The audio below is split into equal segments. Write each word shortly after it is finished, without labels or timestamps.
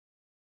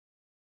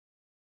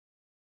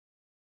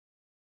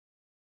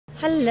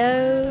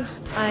Hello,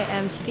 I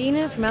am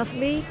Stine from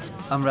Alphabeat.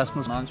 I'm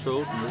Rasmus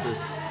Armstrong, and this is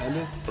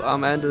Anders.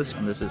 I'm Anders,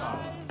 and this is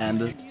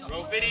Anders.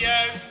 Roll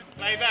video,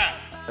 play back.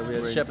 We're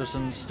at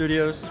Shepperson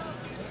Studios,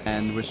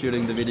 and we're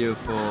shooting the video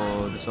for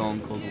the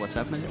song called What's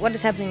Happening. What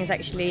is Happening is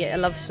actually a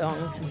love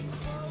song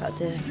about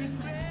the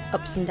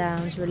ups and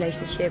downs,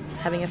 relationship,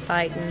 having a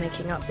fight and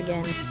making up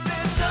again.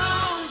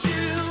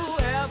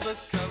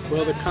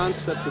 Well, the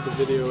concept of the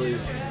video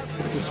is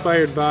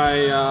inspired by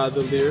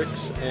the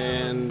lyrics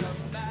and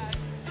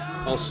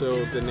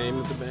also the name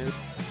of the band.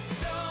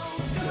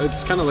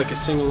 It's kind of like a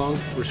sing-along.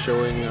 We're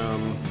showing,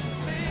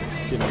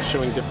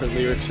 showing different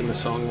lyrics in the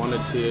song.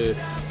 Wanted to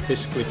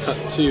basically cut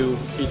to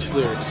each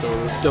lyric. So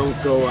don't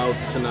go out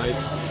tonight,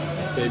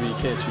 baby,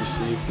 can't you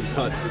see? We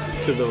cut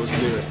to those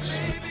lyrics.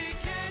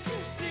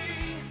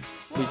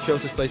 We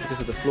chose this place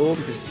because of the floor,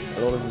 because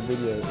a lot of the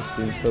video is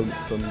being filmed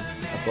from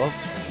above,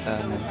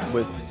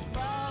 with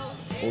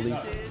all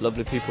these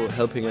lovely people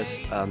helping us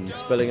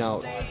spelling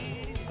out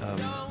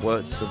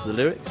words of the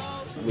lyrics.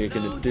 We're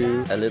going to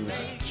do a little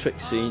trick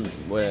scene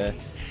where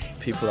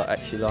people are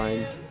actually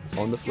lying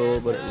on the floor,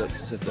 but it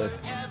looks as if they're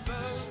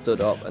stood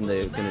up, and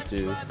they're going to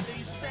do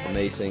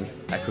amazing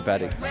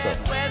acrobatic stuff.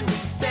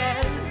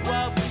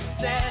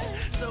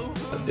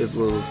 It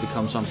will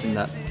become something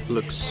that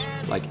looks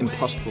like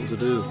impossible to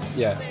do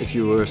if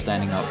you were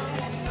standing up.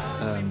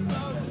 And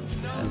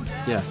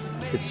yeah,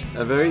 it's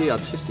a very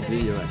artistic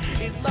video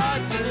actually.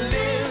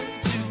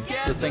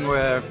 The thing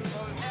where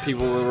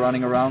people were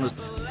running around,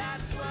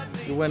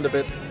 you went a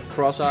bit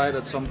cross-eyed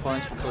at some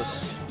points because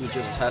you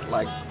just had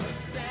like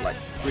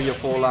 3 or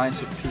 4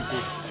 lines of people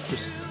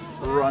just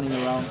running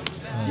around.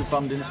 You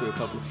bumped into a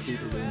couple of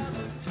people during this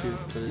shoot,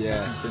 so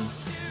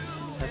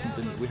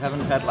we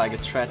haven't had like a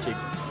tragic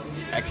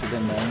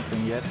accident or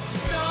anything yet.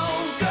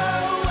 Don't go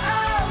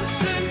out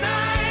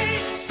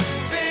tonight,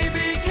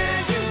 baby,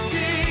 can't you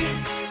see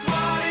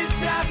what is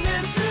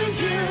happening to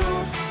you?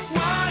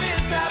 What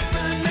is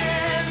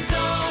happening?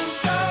 Don't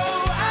go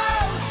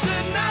out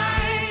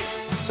tonight.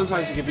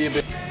 Sometimes it can be a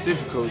bit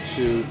difficult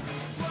to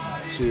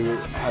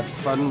have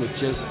fun with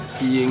just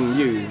being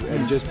you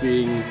and just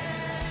being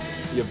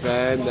your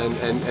band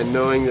and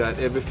knowing that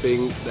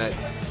everything that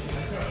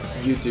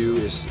you do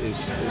is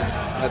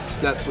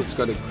that's what's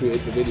going to create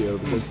the video,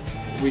 because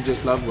we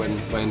just love when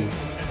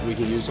we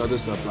can use other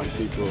stuff like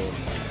people,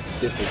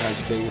 different kinds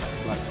of things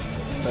like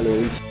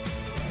balloons.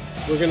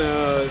 We're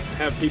gonna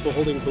have people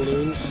holding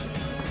balloons,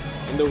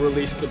 and they'll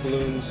release the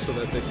balloons so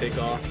that they take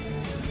off,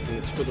 and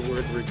it's for the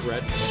word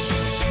regret.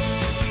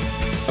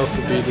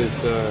 Alphabeat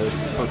is they're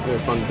a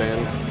fun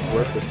band to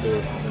work with.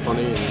 They're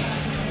funny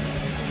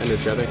and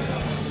energetic.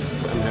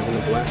 I'm having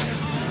a blast.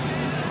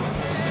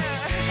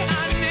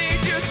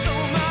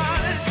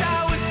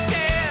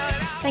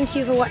 Thank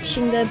you for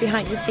watching the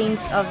behind the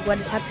scenes of What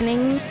is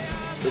Happening.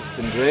 It's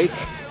been great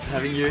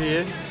having you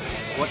here,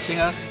 watching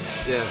us.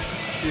 Yeah.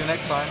 See you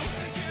next time.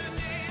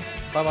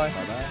 Bye bye.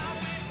 Bye bye.